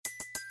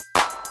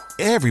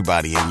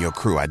Everybody in your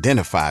crew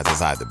identifies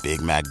as either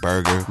Big Mac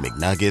Burger,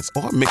 McNuggets,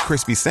 or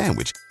McCrispy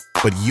Sandwich.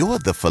 But you're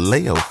the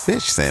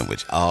Filet-O-Fish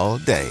Sandwich all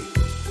day.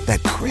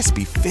 That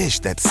crispy fish,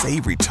 that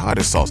savory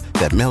tartar sauce,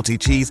 that melty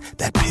cheese,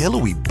 that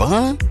pillowy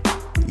bun.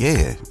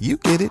 Yeah, you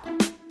get it.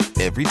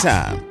 Every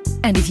time.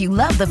 And if you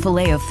love the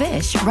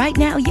Filet-O-Fish, right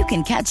now you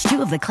can catch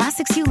two of the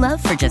classics you love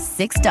for just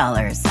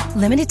 $6.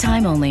 Limited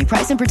time only.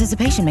 Price and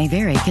participation may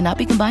vary. Cannot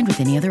be combined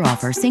with any other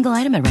offer. Single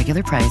item at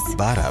regular price.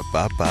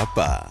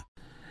 Ba-da-ba-ba-ba.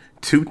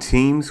 Two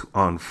teams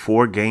on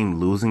 4-game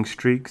losing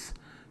streaks.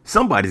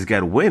 Somebody's got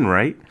to win,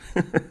 right?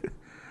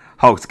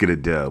 Hawks get a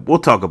dub. We'll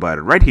talk about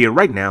it right here,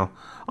 right now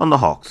on the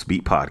Hawks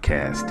Beat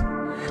Podcast.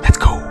 Let's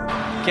go.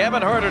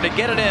 Kevin Huerter to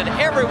get it in.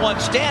 Everyone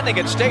standing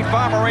at State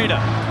Farm Arena.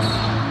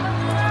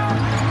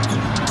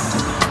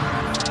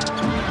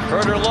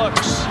 Huerter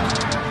looks,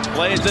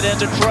 plays it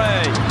into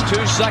Trey.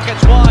 2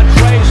 seconds, one.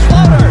 Trey's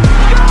floater.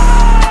 Good!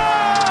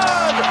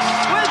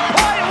 With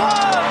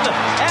 .1,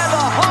 and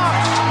the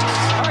Hawks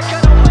are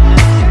going to win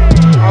this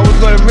game. I was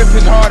going to rip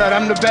his heart out.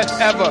 I'm the best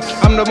ever.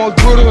 I'm the most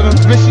brutal and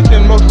vicious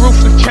and most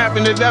ruthless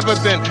champion there's ever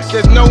been.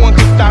 There's no one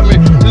can stop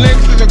me. Lynx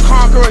is a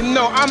conqueror.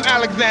 No, I'm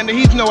Alexander.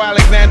 He's no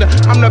Alexander.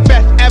 I'm the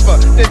best ever.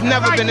 There's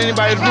never been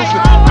anybody as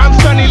ruthless. I'm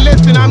Sonny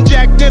Liston. I'm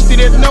Jack Dempsey.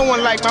 There's no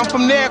one like me. I'm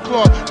from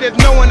Nairclaw. There's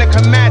no one that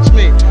can match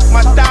me.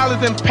 My style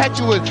is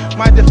impetuous.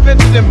 My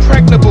defense is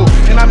impregnable.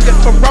 And I'm just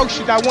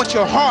ferocious. I want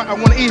your heart. I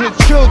want to eat his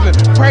children.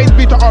 Praise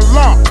be to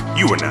Allah.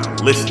 You are now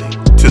listening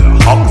to the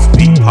Hawks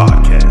Beat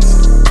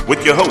Podcast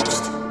with your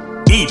host,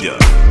 Eda.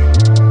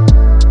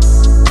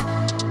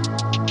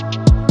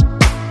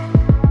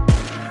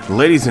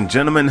 Ladies and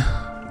gentlemen,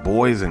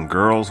 boys and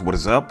girls, what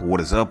is up?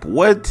 What is up?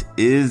 What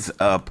is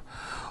up?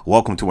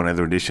 Welcome to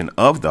another edition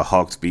of the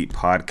Hawks Beat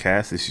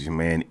Podcast. This is your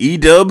man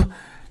E-Dub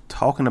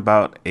talking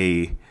about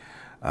a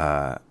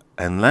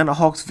Atlanta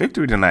Hawks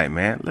victory tonight,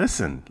 man.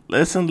 Listen,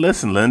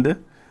 Linda.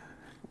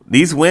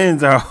 These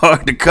wins are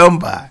hard to come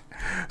by.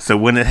 So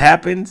when it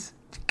happens,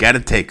 you got to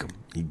take them.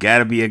 You got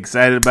to be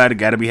excited about it,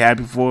 got to be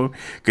happy for them,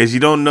 because you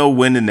don't know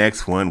when the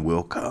next one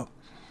will come.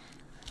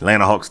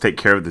 Atlanta Hawks take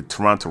care of the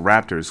Toronto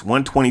Raptors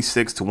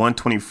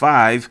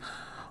 126-125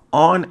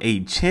 on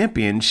a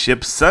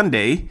championship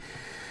Sunday.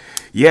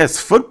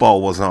 Yes,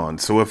 football was on.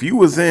 So if you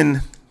was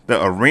in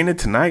the arena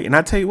tonight, and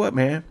I tell you what,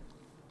 man,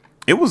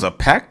 it was a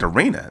packed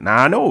arena. Now,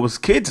 I know it was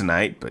kids'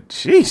 night, but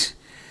sheesh,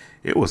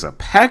 it was a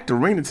packed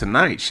arena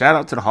tonight. Shout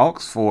out to the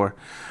Hawks for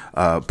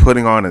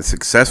putting on a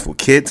successful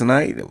kids'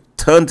 night.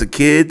 Tons of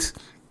kids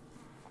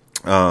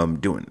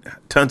doing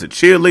tons of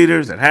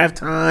cheerleaders at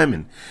halftime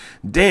and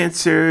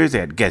dancers. They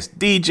had guest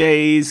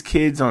DJs,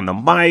 kids on the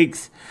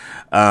mics.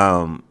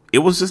 It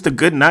was just a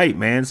good night,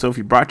 man. So if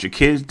you brought your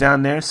kids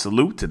down there,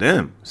 salute to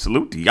them.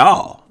 Salute to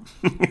y'all.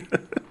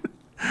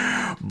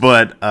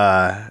 But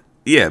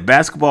yeah,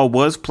 basketball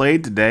was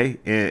played today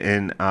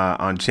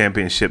on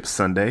Championship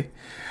Sunday.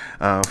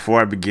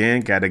 Before I begin,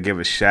 got to give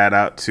a shout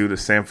out to the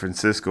San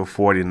Francisco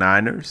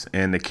 49ers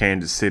and the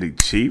Kansas City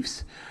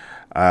Chiefs.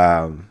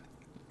 A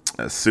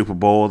Super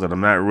Bowl that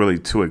I'm not really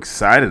too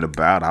excited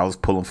about. I was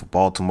pulling for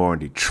Baltimore and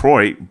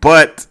Detroit,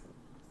 but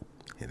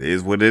it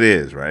is what it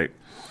is, right?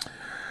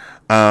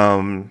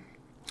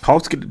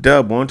 Hawks get the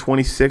dub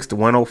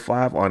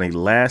 126-105 on a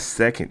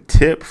last-second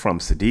tip from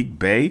Sadiq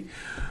Bey.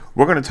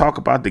 We're going to talk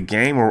about the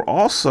game. We're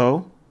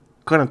also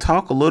going to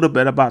talk a little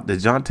bit about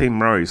DeJounte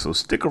Murray, so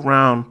stick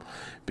around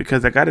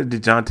because I got a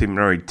DeJounte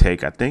Murray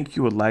take I think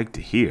you would like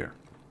to hear.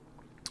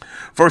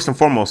 First and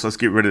foremost, let's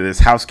get rid of this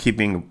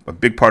housekeeping. A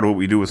big part of what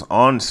we do is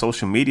on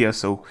social media.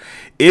 So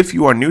if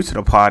you are new to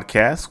the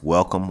podcast,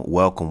 welcome.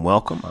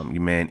 I'm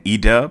your man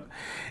E-Dub.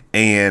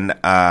 And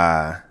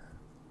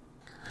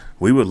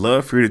we would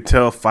love for you to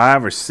tell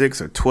 5 or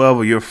 6 or 12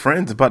 of your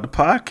friends about the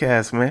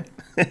podcast, man.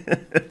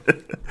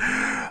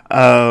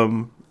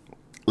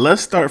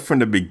 Let's start from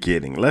the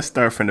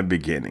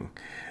beginning.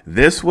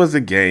 This was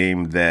a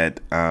game that,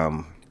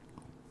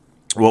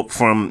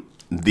 from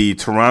the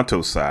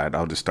Toronto side,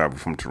 I'll just start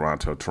from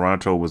Toronto.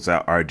 Toronto was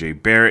out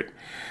RJ Barrett.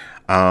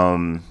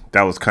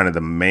 That was kind of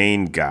the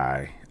main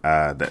guy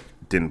that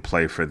didn't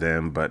play for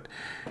them. But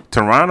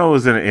Toronto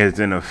is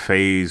in a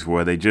phase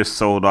where they just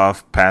sold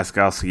off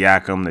Pascal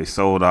Siakam. They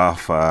sold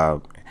off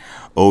OG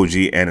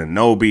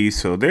Anunoby.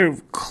 So they're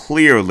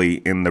clearly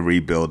in the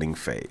rebuilding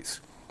phase.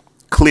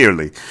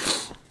 Clearly.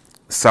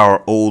 Saw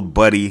our old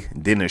buddy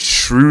Dennis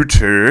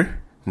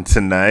Schroeder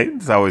tonight.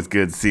 It's always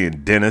good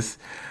seeing Dennis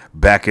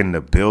back in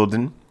the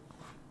building.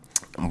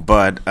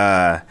 But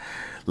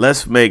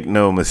let's make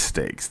no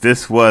mistakes.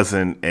 This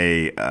wasn't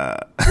a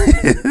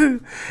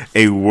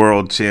a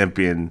world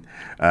champion.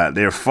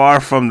 They're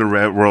far from the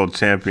world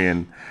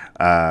champion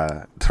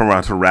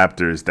Toronto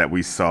Raptors that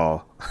we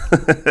saw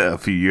a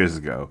few years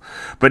ago.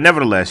 But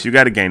nevertheless, you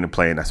got a game to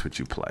play, and that's what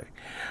you play.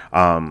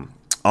 On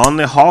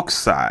the Hawks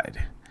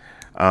side,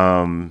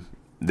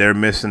 they're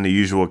missing the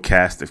usual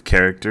cast of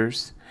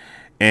characters.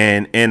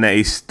 And in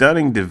a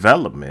stunning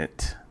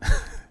development,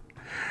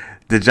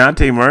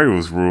 DeJounte Murray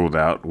was ruled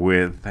out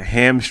with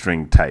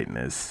hamstring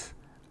tightness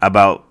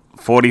about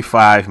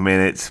 45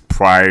 minutes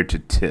prior to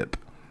tip.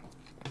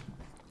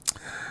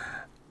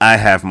 I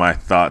have my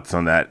thoughts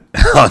on that.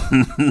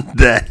 On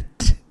that.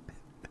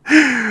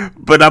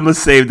 But I'm going to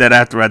save that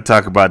after I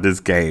talk about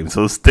this game.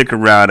 So stick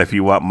around if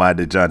you want my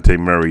DeJounte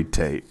Murray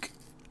take.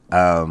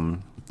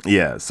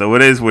 Yeah, so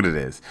it is what it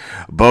is.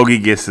 Bogey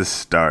gets a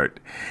start.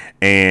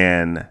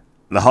 And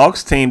the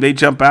Hawks team, they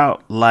jump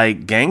out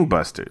like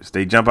gangbusters.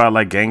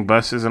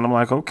 And I'm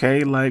like,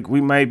 okay, like we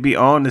might be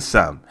on to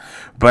something.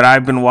 But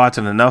I've been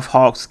watching enough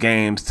Hawks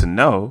games to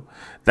know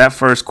that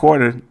first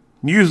quarter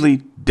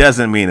usually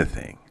doesn't mean a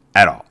thing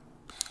at all.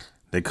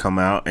 They come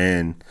out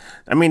and,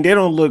 I mean, they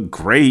don't look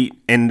great.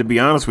 And to be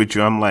honest with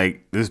you, I'm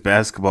like, this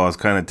basketball is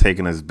kind of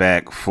taking us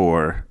back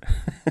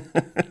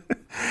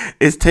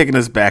it's taking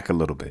us back a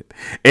little bit.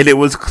 And it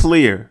was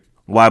clear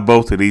why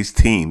both of these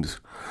teams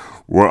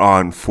were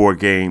on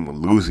 4-game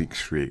losing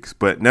streaks.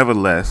 But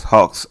nevertheless,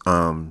 Hawks,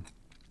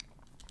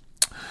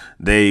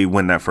 they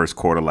win that first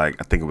quarter, like,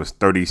 I think it was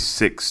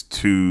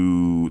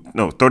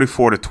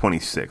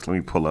 34-26. Let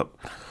me pull up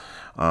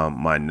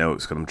my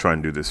notes because I'm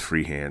trying to do this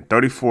freehand.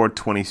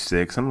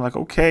 34-26. I'm like,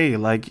 okay,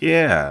 like,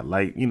 yeah,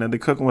 like, you know, they're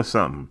cooking with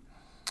something.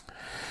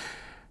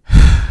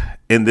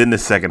 And then the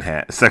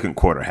second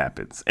quarter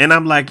happens. And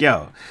I'm like,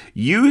 yo,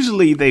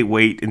 usually they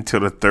wait until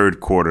the third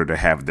quarter to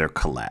have their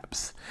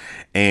collapse.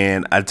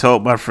 And I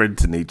told my friend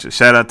Tanitra,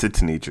 shout out to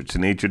Tanitra.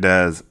 Tanitra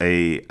does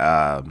a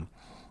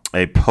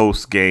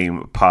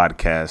post-game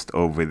podcast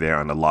over there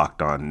on the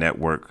Locked On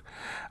Network.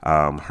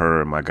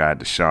 Her and my guy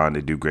Deshaun,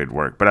 they do great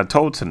work. But I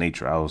told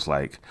Tanitra, I was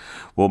like,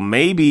 well,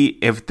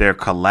 maybe if they're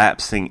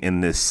collapsing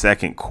in this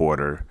second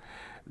quarter,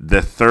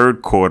 the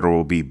third quarter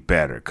will be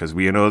better. Because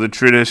we know that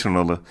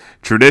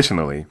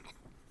traditionally,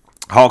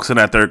 Hawks in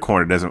that third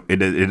quarter doesn't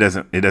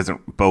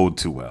bode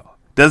too well.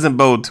 Doesn't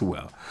bode too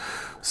well.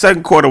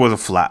 Second quarter was a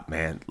flop,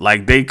 man.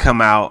 Like, they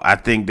come out, I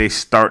think they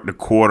start the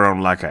quarter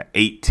on like a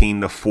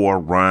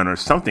 18-4 run or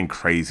something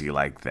crazy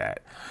like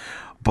that.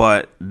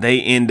 But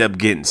they end up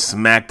getting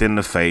smacked in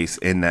the face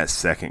in that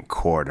second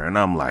quarter. And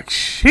I'm like,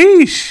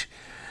 sheesh.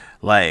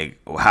 Like,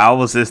 how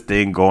was this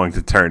thing going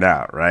to turn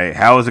out, right?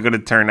 How is it going to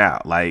turn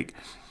out? Like,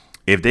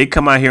 if they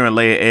come out here and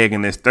lay an egg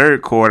in this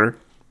third quarter,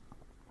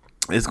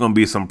 it's going to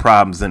be some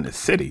problems in the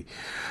city.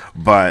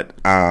 But,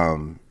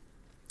 and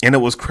it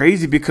was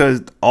crazy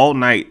because all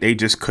night they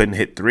just couldn't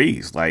hit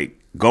threes. Like,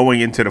 going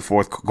into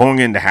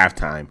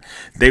halftime,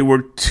 they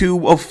were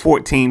 2 of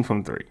 14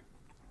 from three.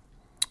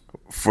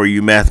 For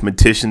you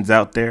mathematicians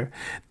out there,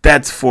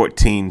 that's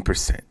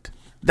 14%.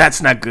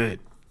 That's not good.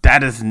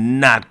 That is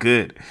not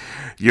good.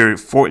 You're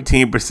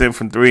 14%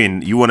 from three,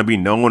 and you want to be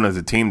known as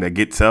a team that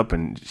gets up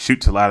and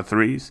shoots a lot of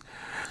threes.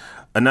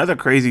 Another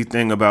crazy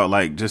thing about,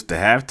 like, just the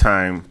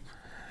halftime,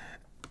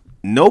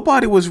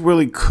 nobody was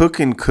really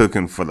cooking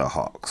for the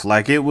Hawks.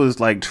 Like, it was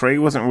like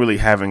Trae wasn't really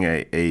having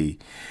a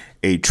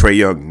Trae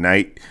Young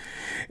night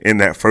in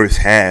that first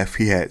half.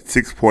 He had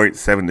 6 points,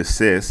 7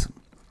 assists.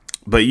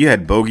 But you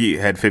had Bogey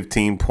had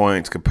 15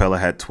 points, Capella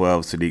had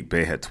 12, Saddiq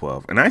Bey had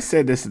 12. And I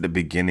said this at the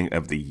beginning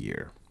of the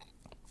year.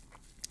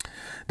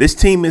 This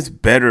team is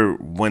better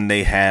when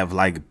they have,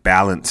 like,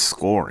 balanced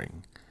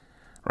scoring,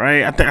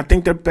 right? I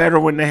think they're better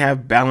when they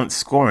have balanced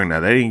scoring.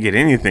 Now, they didn't get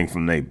anything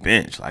from their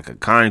bench. Like, a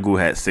Kongu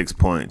had 6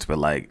 points, but,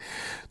 like,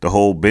 the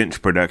whole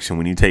bench production,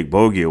 when you take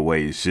Bogey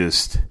away, is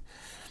just,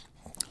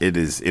 it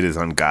is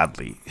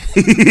ungodly.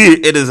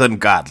 It is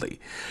ungodly.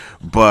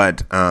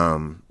 But,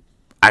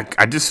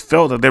 I just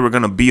felt that they were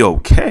going to be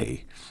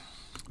okay.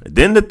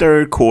 Then the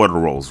third quarter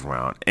rolls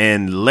around.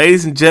 And,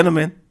 ladies and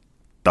gentlemen,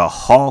 the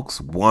Hawks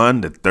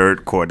won the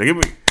third quarter. Give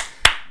me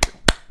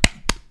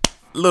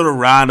a little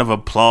round of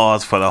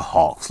applause for the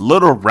Hawks.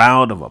 Little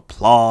round of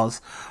applause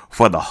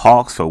for the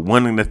Hawks for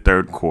winning the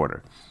third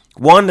quarter.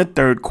 Won the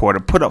third quarter,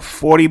 put up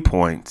 40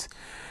 points.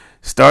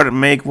 They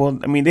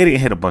didn't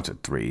hit a bunch of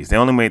threes. They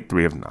only made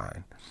 3 of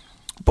 9.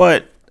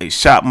 But they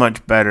shot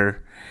much better.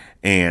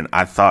 And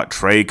I thought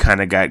Trae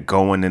kind of got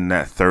going in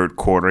that third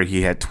quarter.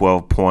 He had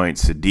 12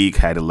 points. Saddiq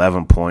had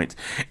 11 points.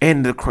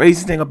 And the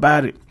crazy thing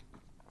about it,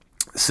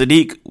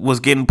 Saddiq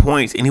was getting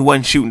points and he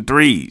wasn't shooting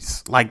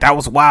threes. Like, that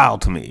was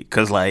wild to me.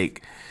 Because,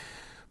 like,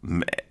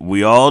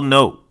 we all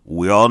know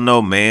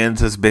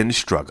Mans has been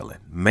struggling.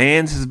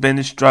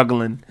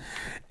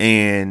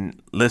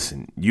 And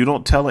listen, you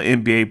don't tell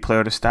an NBA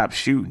player to stop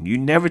shooting. You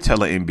never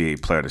tell an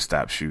NBA player to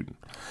stop shooting.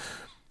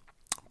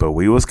 But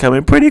we was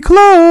coming pretty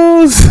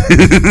close.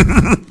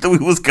 Saddiq.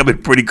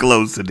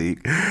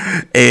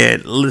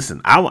 And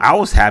listen, I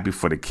was happy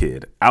for the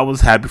kid.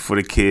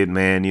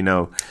 Man. You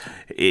know,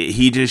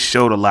 he just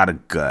showed a lot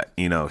of gut.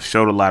 And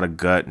showed a lot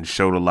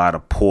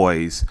of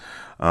poise.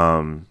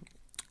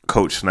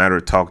 Coach Snyder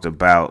talked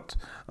about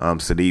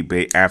Saddiq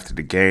Bey after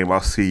the game.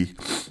 I'll see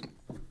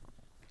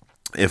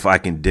if I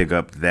can dig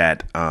up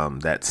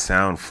that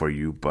sound for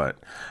you. But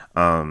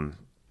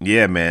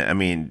yeah, man. I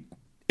mean.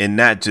 And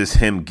not just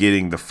him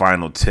getting the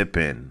final tip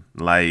in.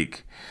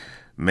 Like,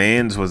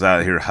 Mans was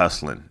out here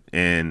hustling.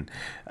 And,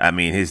 I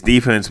mean, his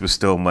defense was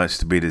still much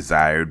to be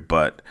desired.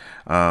 But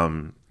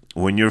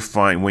when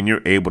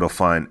you're able to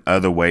find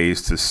other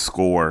ways to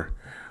score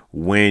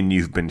when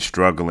you've been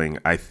struggling,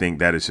 I think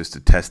that is just a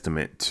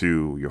testament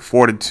to your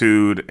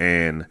fortitude.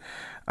 And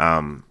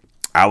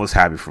I was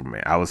happy for him,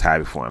 man. I was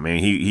happy for him. I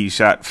mean, he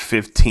shot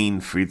 15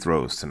 free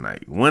throws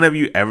tonight. When have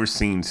you ever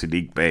seen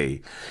Saddiq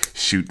Bey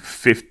shoot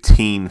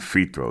 15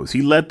 free throws?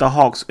 He led the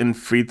Hawks in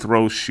free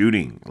throw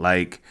shooting,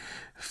 like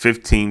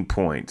 15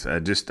 points.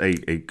 Just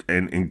an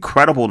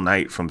incredible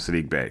night from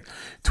Saddiq Bey.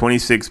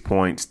 26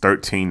 points,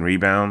 13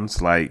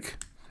 rebounds. Like,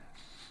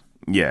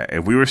 yeah,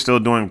 if we were still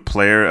doing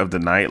player of the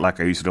night like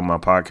I used to do on my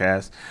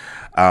podcast,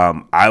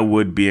 I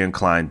would be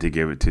inclined to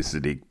give it to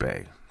Saddiq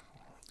Bey.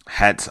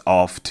 Hats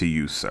off to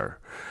you, sir.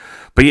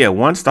 But yeah,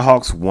 once the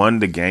Hawks won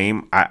the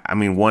game,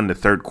 won the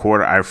third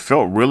quarter, I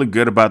felt really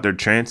good about their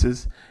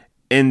chances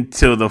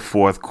until the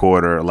fourth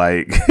quarter,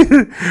 like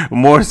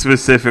more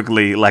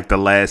specifically, like the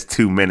last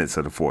 2 minutes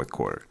of the fourth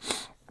quarter.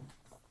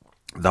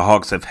 The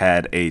Hawks have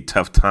had a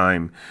tough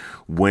time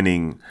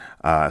winning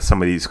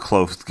some of these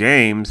close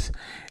games,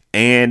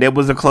 and it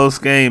was a close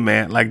game,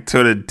 man. Like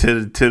to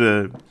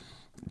the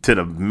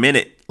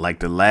minute, like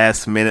the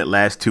last 2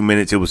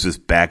 minutes, it was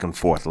just back and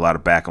forth, a lot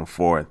of back and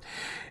forth.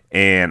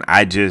 And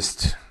I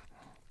just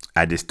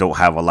don't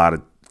have a lot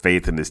of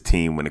faith in this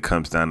team when it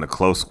comes down to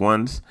close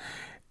ones.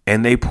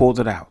 And they pulled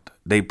it out.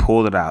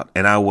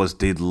 And I was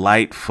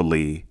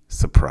delightfully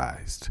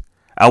surprised.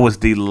 It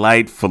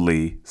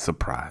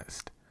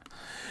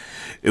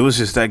was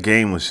just, that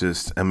game was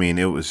just,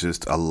 it was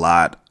just a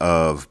lot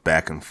of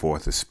back and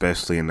forth,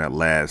 especially in that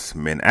last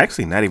minute.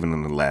 Actually, not even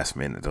in the last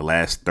minute, the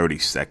last 30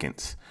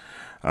 seconds.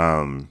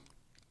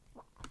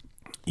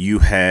 You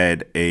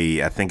had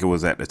I think it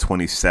was at the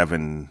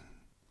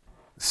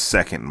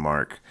 27-second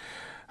mark.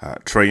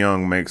 Trae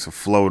Young makes a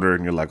floater,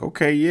 and you're like,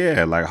 okay,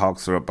 yeah, like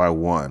Hawks are up by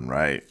 1,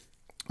 right?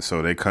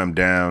 So they come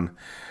down.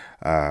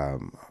 I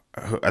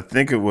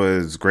think it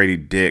was Grady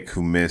Dick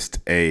who missed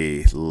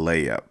a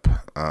layup.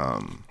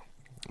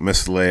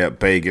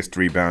 Bey gets the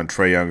rebound.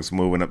 Trae Young's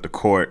moving up the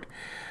court.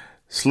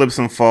 Slips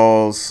and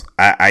falls.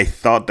 I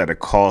thought that a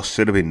call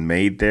should have been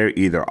made there,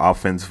 either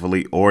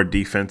offensively or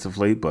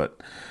defensively,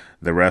 but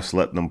the refs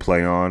let them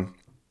play on.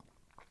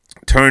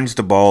 Turns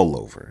the ball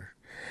over.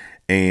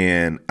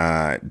 And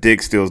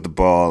Dick steals the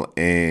ball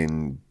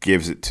and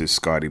gives it to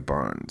Scotty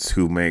Barnes,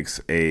 who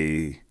makes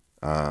who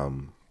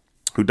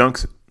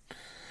dunks it.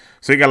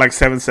 So you got like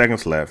 7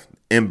 seconds left.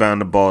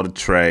 Inbound the ball to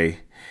Trae,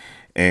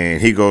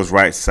 and he goes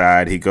right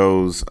side. He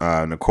goes,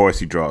 and of course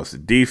he draws the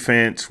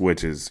defense,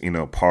 which is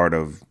part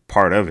of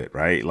it,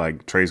 right?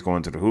 Like Trae's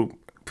going to the hoop.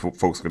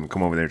 Folks are going to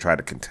come over there and try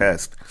to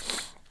contest.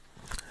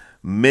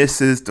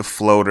 Misses the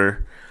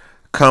floater,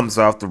 comes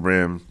off the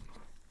rim,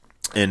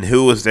 and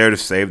who was there to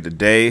save the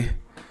day?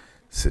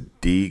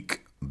 Saddiq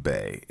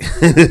Bey.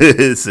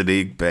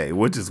 Saddiq Bey,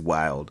 which is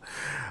wild.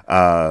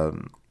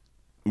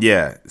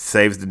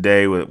 Saves the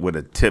day with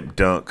a tip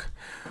dunk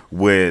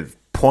with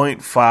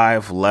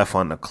 0.5 left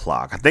on the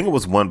clock. I think it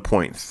was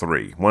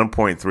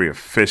 1.3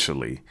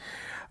 officially.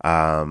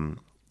 And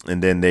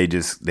then they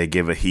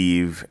give a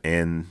heave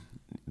and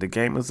the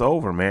game is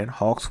over, man.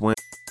 Hawks win.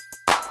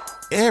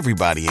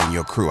 Everybody in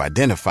your crew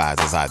identifies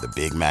as either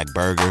Big Mac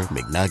Burger,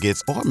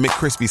 McNuggets, or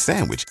McCrispy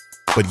Sandwich.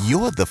 But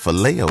you're the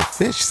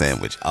Filet-O-Fish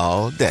Sandwich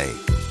all day.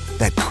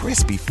 That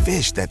crispy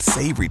fish, that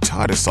savory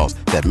tartar sauce,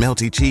 that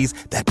melty cheese,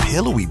 that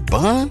pillowy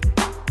bun.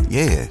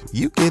 Yeah,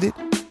 you get it.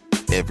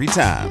 Every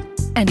time.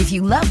 And if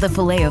you love the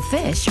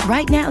Filet-O-Fish,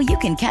 right now you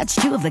can catch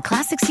 2 of the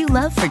classics you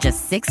love for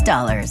just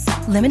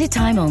 $6. Limited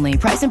time only.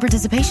 Price and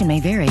participation may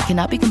vary.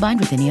 Cannot be combined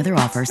with any other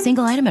offer.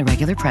 Single item at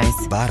regular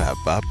price.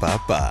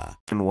 Ba-da-ba-ba-ba.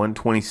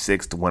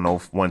 126 to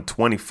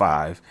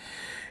 125.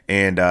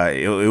 And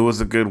it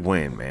was a good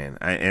win, man.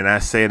 And I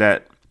say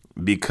that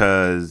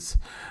because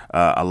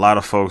a lot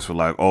of folks were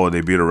like, oh, they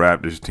beat a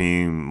Raptors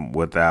team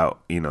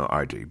without,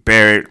 R.J.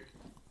 Barrett.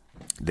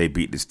 They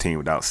beat this team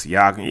without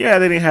Siakam. Yeah,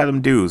 they didn't have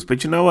them dudes.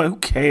 But you know what? Who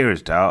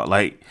cares, dog?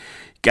 Like,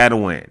 got to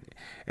win.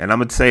 And I'm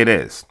going to say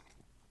this.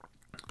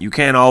 You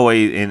can't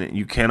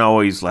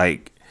always,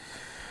 like,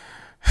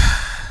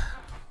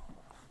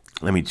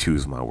 let me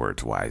choose my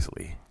words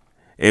wisely.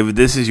 If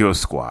this is your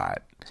squad,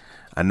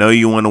 I know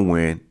you want to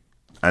win.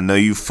 I know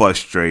you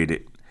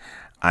frustrated.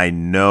 I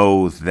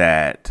know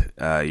that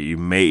you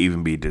may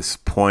even be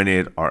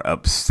disappointed or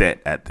upset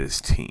at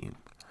this team.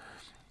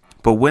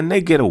 But when they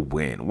get a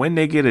win, when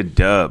they get a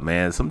dub,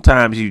 man,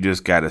 sometimes you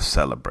just got to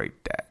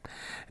celebrate that.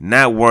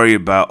 Not worry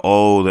about,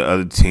 the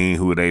other team,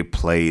 who they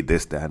played,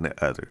 this, that, and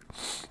the other.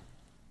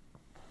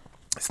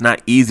 It's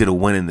not easy to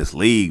win in this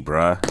league,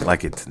 bruh.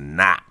 Like, it's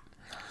not.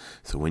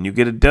 So when you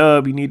get a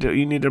dub, you need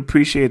to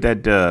appreciate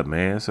that dub,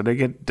 man. So they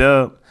get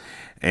dub,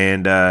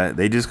 and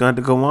they just going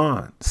to go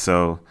on.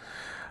 So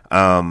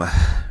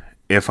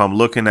if I'm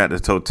looking at the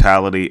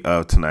totality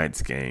of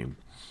tonight's game,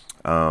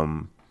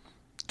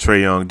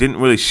 Trae Young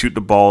didn't really shoot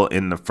the ball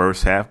in the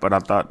first half, but I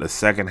thought the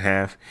second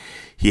half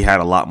he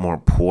had a lot more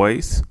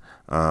poise.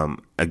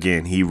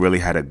 Again, he really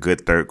had a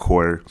good third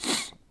quarter.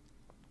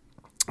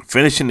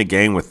 Finishing the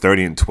game with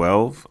 30 and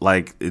 12,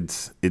 like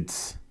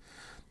that's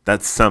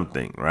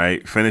something,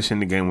 right? Finishing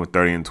the game with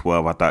 30 and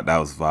 12, I thought that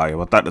was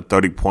valuable. I thought the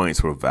 30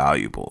 points were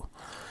valuable.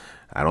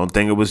 I don't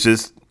think it was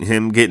just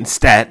him getting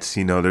stats.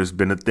 You know, there's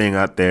been a thing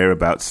out there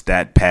about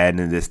stat padding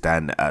and this, that,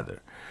 and the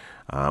other.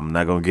 I'm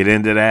not going to get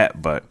into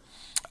that, but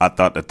I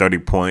thought the 30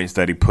 points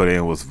that he put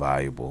in was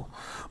valuable.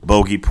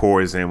 Bogey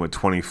pours in with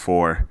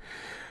 24.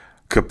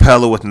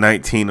 Capella with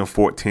 19 and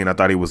 14. I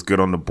thought he was good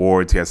on the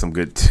boards. He had some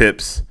good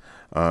tips.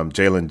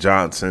 Jalen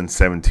Johnson,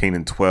 17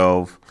 and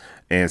 12.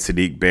 And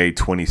Sadiq Bey,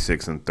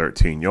 26 and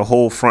 13. Your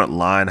whole front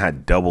line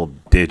had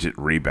double-digit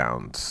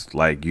rebounds.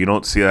 Like, you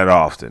don't see that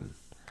often.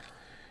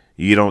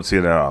 You don't see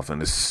that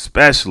often,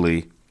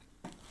 especially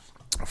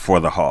for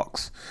the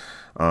Hawks.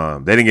 They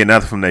didn't get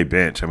nothing from their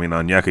bench. I mean,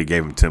 Onyeka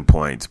gave him 10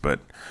 points,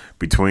 but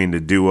between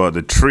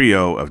the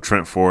trio of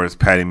Trent Forrest,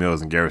 Patty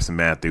Mills, and Garrison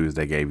Matthews,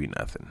 they gave you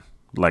nothing.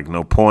 Like,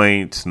 no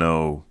points,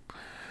 no,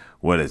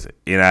 what is it?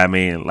 You know what I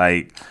mean?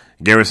 Like,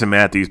 Garrison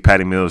Matthews,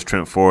 Patty Mills,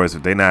 Trent Forrest,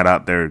 if they're not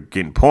out there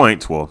getting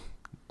points, well,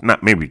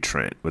 not maybe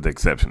Trent, with the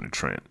exception of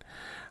Trent.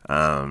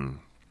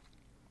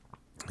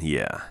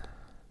 Yeah.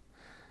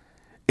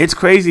 It's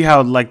crazy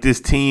how, like, this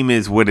team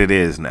is what it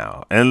is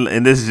now.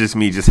 And this is just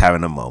me just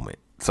having a moment.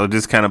 So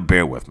just kind of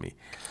bear with me.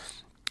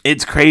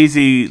 It's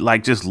crazy,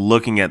 like, just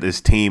looking at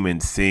this team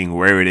and seeing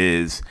where it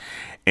is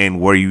and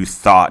where you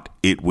thought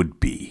it would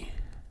be.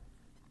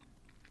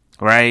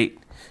 Right?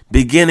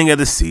 Beginning of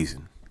the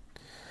season.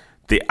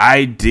 The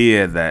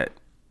idea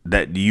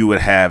that you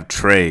would have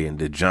Trey and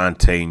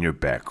DeJounte in your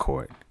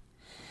backcourt.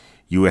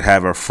 You would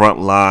have a front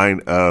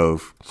line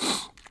of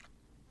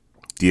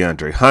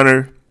DeAndre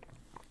Hunter,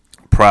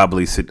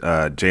 probably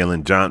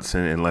Jalen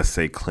Johnson, and let's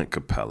say Clint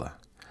Capella.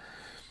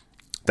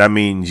 That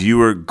means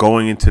you are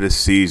going into the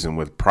season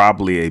with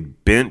probably a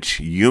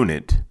bench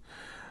unit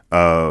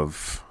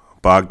of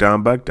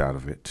Bogdan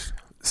Bogdanovic,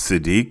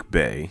 Sadiq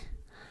Bey,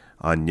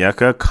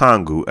 Onyeka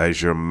Okongwu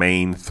as your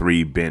main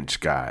three bench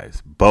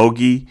guys.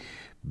 Bogey,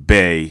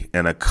 Bey,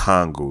 and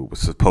Okongwu was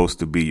supposed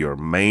to be your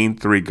main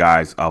three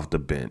guys off the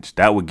bench.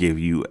 That would give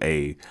you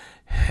a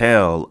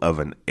hell of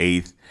an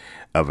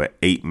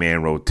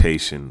eight-man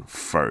rotation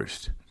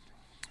first.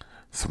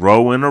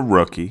 Throw in a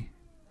rookie,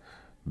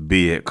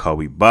 be it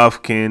Kobe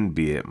Buffkin,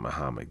 be it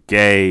Muhammad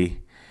Gay.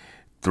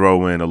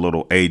 Throw in a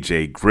little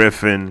AJ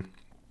Griffin,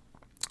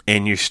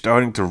 and you're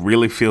starting to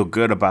really feel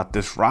good about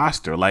this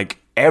roster. Like,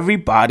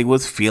 everybody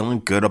was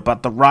feeling good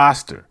about the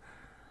roster.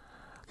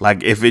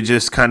 Like, if it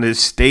just kind of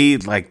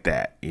stayed like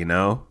that, you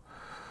know?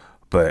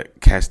 But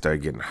cats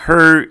started getting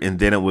hurt, and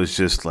then it was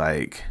just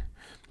like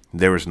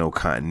there was no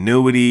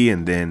continuity,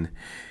 and then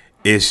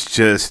it's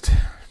just,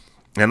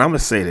 and I'm going to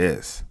say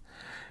this,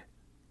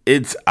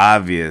 it's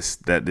obvious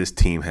that this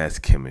team has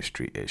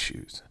chemistry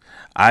issues.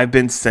 I've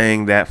been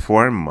saying that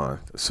for a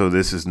month, so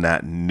this is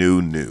not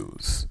new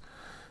news.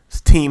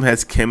 This team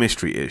has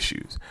chemistry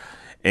issues,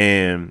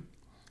 and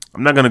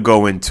I'm not going to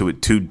go into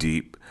it too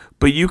deep,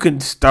 but you can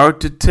start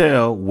to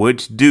tell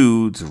which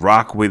dudes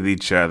rock with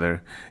each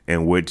other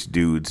and which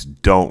dudes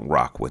don't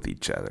rock with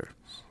each other.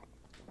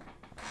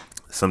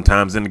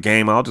 Sometimes in the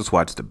game, I'll just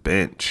watch the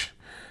bench.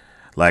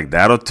 Like,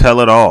 that'll tell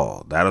it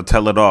all. That'll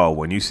tell it all.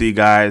 When you see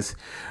guys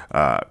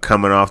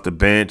coming off the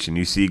bench and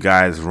you see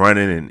guys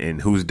running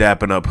and who's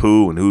dapping up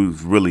who and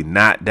who's really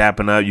not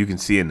dapping up, you can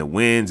see in the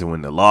wins and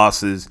when the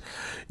losses.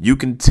 You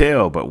can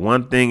tell. But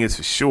one thing is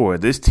for sure,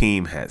 this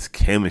team has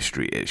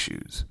chemistry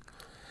issues.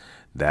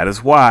 That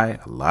is why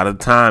a lot of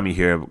the time you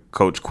hear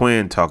Coach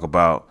Quinn talk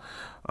about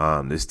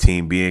this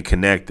team being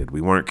connected.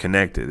 We weren't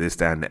connected, this,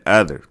 that, and the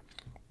other.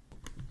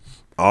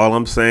 All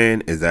I'm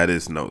saying is that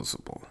it's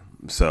noticeable.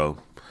 So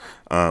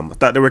I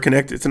thought they were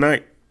connected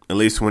tonight, at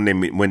least when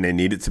they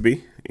needed to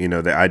be. You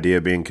know, the idea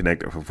of being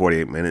connected for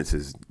 48 minutes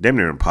is damn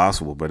near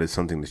impossible, but it's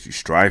something that you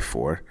strive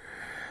for.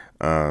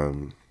 Yeah.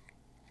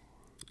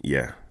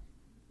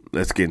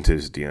 Let's get into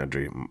this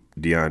DeJounte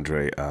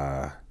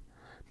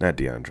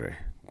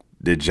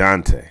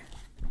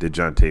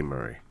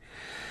Murray.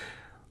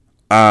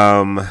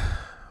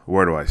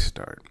 Where do I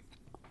start?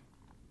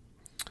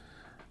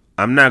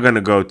 I'm not going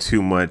to go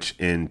too much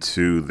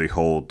into the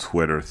whole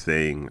Twitter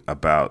thing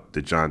about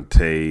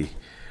DeJounte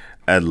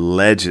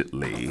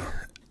allegedly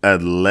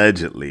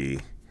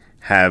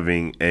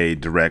having a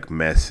direct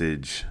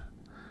message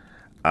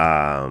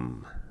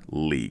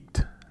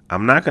leaked.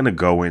 I'm not going to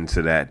go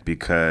into that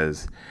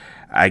because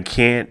I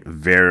can't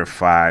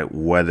verify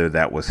whether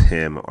that was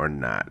him or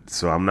not.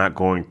 So I'm not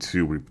going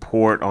to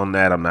report on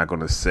that. I'm not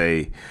going to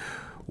say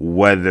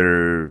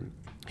whether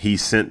he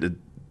sent the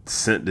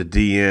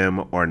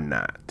DM or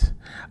not.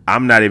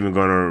 I'm not even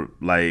going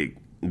to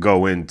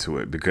go into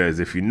it because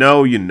if you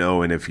know, you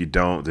know, and if you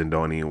don't, then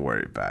don't even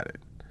worry about it.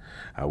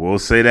 I will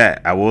say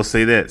that. I will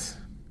say this.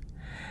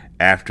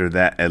 After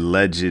that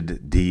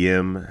alleged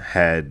DM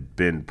had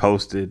been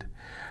posted,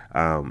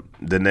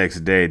 the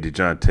next day,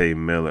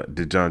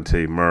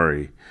 DeJounte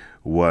Murray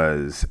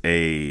was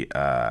a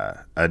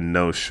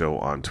no-show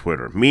on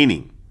Twitter,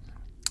 meaning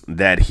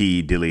that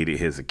he deleted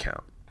his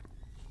account.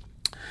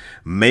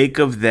 Make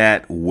of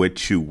that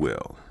what you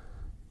will.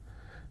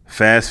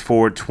 Fast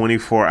forward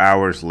 24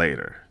 hours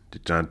later,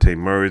 DeJounte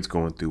Murray's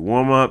going through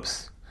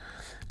warm-ups.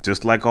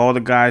 just like all the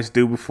guys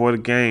do before the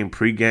game,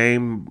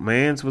 pre-game,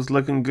 Mans was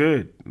looking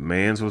good.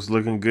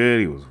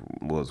 He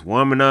was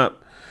warming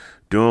up,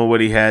 doing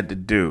what he had to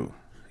do,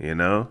 you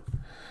know.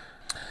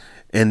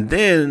 And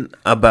then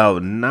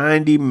about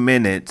 90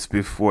 minutes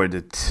before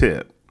the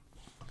tip,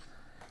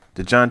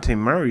 DeJounte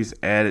Murray's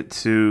added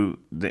to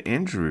the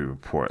injury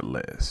report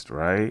list,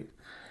 right?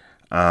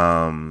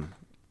 I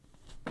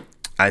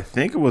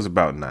think it was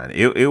about 9.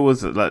 It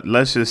was,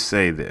 let's just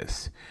say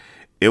this.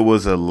 It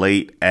was a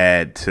late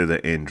add to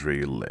the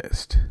injury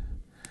list.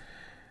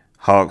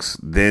 Hawks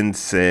then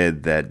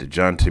said that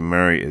DeJounte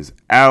Murray is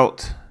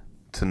out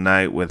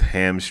tonight with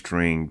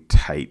hamstring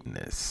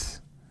tightness.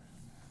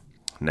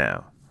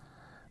 Now,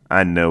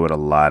 I know what a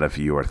lot of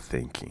you are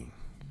thinking.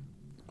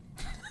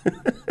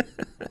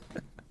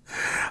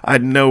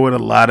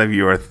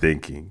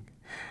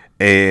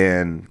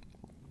 And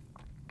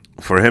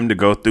for him to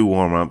go through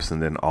warm-ups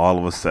and then all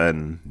of a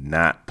sudden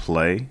not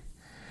play,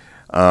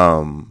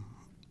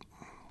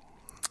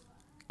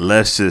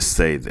 let's just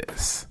say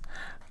this.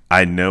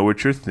 I know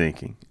what you're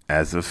thinking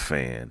as a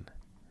fan.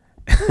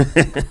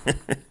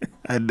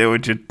 I know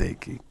what you're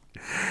thinking.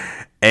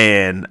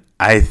 And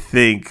I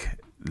think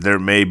there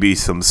may be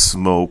some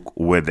smoke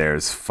where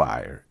there's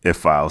fire,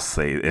 if I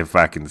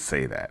can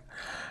say that.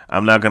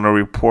 I'm not going to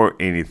report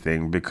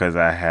anything because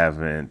I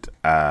haven't.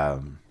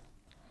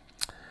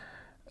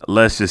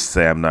 Let's just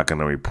say I'm not going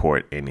to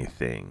report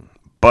anything.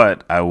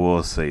 But I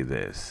will say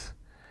this.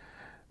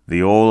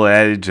 The old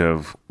adage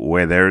of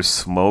where there's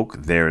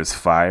smoke, there's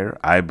fire.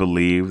 I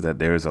believe that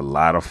there's a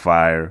lot of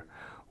fire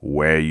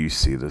where you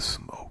see the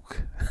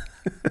smoke.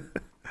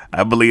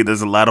 I believe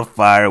there's a lot of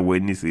fire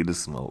when you see the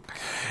smoke.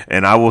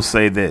 And I will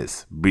say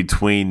this.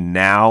 Between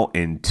now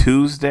and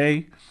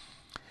Tuesday,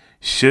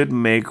 should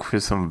make for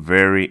some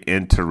very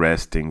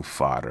interesting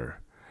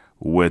fodder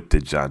with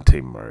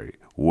DeJounte Murray,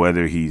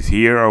 whether he's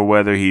here or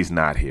whether he's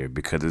not here,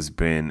 because it's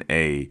been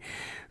a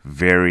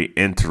very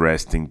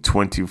interesting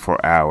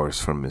 24 hours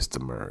from Mr.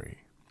 Murray.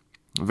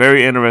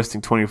 Very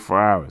interesting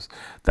 24 hours.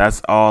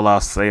 That's all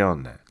I'll say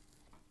on that.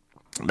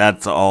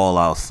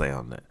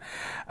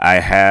 I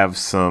have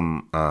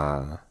some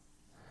thoughts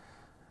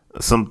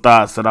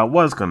that I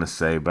was going to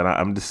say, but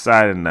I'm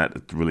deciding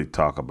not to really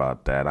talk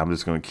about that. I'm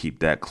just going to keep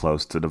that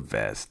close to the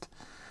vest.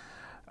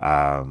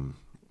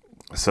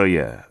 So,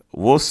 yeah,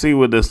 we'll see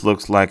what this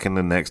looks like in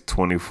the next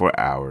 24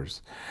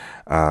 hours.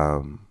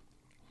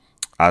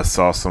 I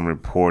saw some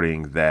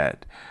reporting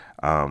that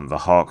the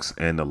Hawks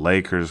and the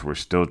Lakers were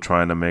still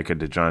trying to make a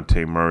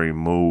DeJounte Murray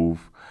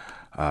move.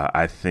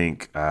 I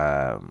think,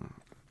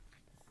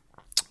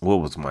 what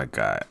was my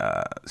guy?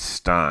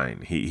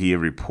 Stein. He had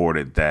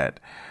reported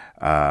that,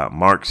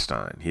 Mark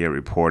Stein, he had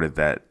reported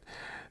that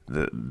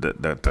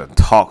the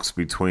talks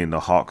between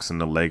the Hawks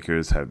and the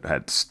Lakers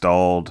had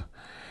stalled,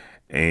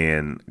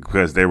 and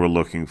because they were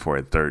looking for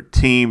a third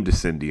team to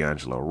send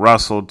D'Angelo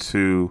Russell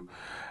to.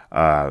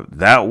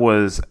 That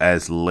was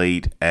as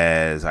late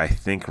as I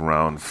think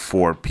around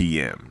 4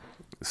 p.m.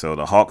 So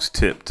the Hawks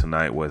tip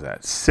tonight was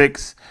at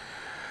 6.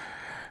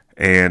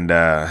 And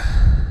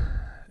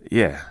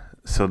yeah,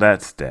 so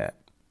that's that.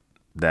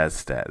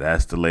 That's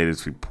the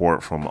latest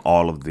report from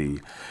all of the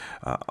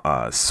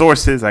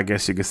sources, I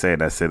guess you could say,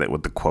 and I say that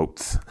with the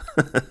quotes.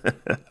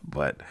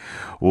 But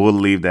we'll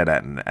leave that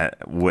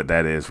at what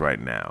that is right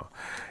now.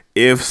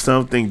 If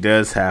something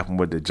does happen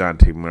with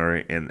DeJounte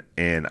Murray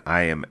and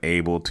I am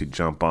able to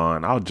jump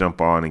on, I'll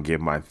jump on and give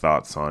my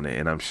thoughts on it,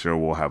 and I'm sure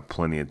we'll have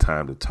plenty of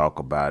time to talk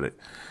about it.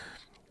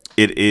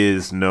 It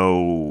is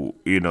no,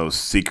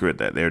 secret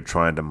that they're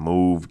trying to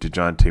move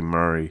DeJounte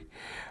Murray.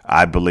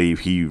 I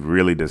believe he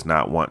really does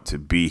not want to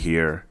be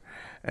here,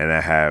 and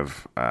I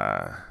have,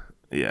 I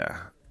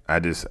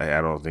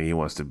don't think he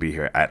wants to be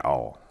here at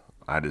all.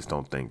 I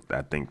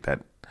think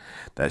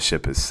that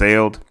ship has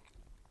sailed.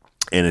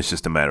 And it's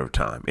just a matter of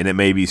time. And it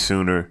may be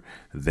sooner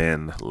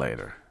than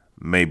later.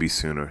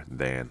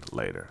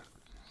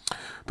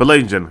 But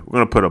ladies and gentlemen, we're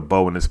going to put a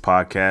bow in this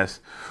podcast.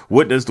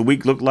 What does the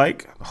week look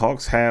like?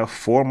 Hawks have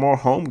 4 more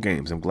home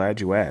games. I'm glad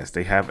you asked.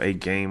 They have a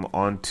game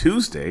on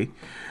Tuesday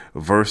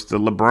versus the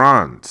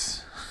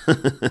LeBrons.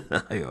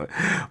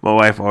 My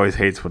wife always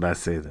hates when I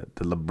say that.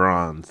 The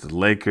LeBrons, the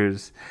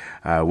Lakers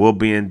will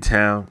be in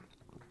town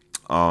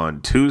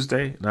on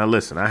Tuesday. Now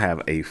listen, I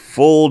have a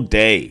full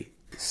day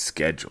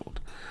scheduled.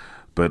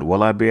 But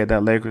will I be at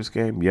that Lakers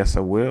game? Yes,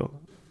 I will.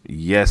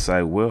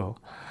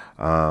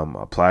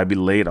 I'll probably be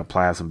late. I'll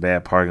probably have some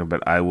bad parking,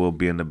 but I will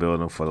be in the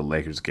building for the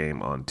Lakers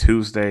game on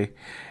Tuesday.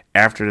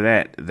 After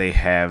that, they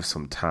have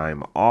some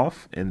time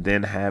off and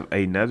then have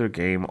another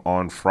game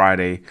on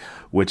Friday,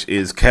 which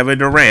is Kevin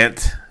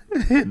Durant,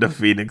 the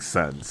Phoenix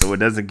Suns. So it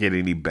doesn't get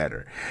any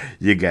better.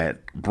 You got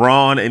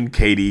Braun and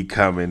KD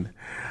coming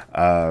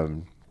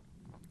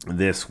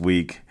this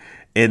week.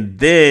 And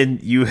then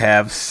you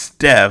have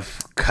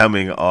Steph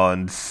coming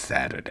on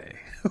Saturday.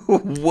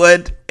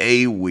 What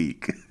a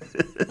week.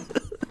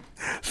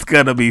 It's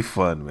going to be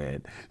fun,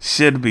 man.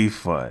 Should be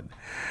fun.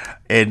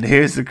 And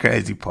here's the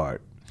crazy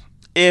part.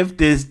 if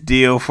this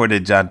deal for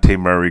DeJounte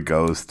Murray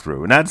goes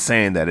through, not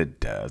saying that it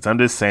does, I'm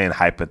just saying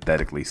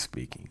hypothetically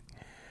speaking,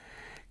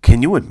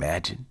 can you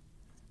imagine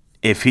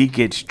if he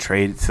gets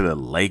traded to the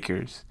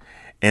Lakers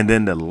and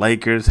then the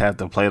Lakers have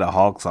to play the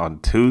Hawks on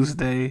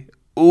Tuesday?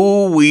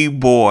 Ooh, wee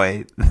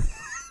boy.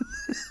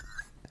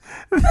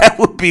 That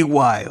would be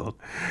wild.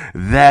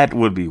 That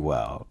would be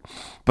wild.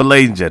 But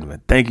ladies and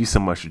gentlemen, thank you so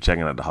much for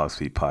checking out the Hawks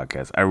Beat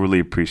Podcast. I really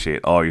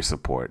appreciate all your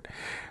support.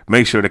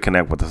 Make sure to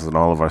connect with us on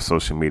all of our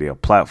social media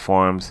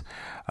platforms.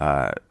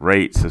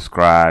 Rate,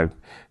 subscribe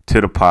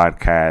to the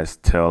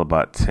podcast. Tell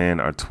about 10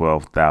 or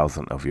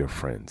 12,000 of your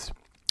friends.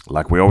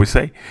 Like we always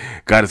say,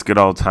 God is good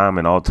all the time,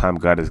 and all the time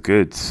God is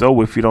good.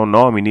 So if you don't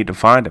know him, you need to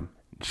find him.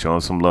 Show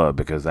him some love,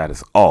 because that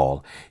is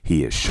all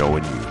he is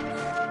showing you.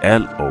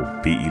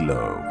 LOVE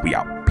love. We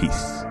out.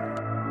 Peace.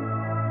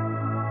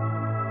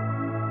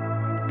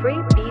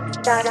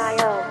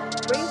 Freebeats.io.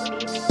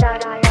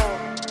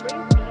 Freebeats.io.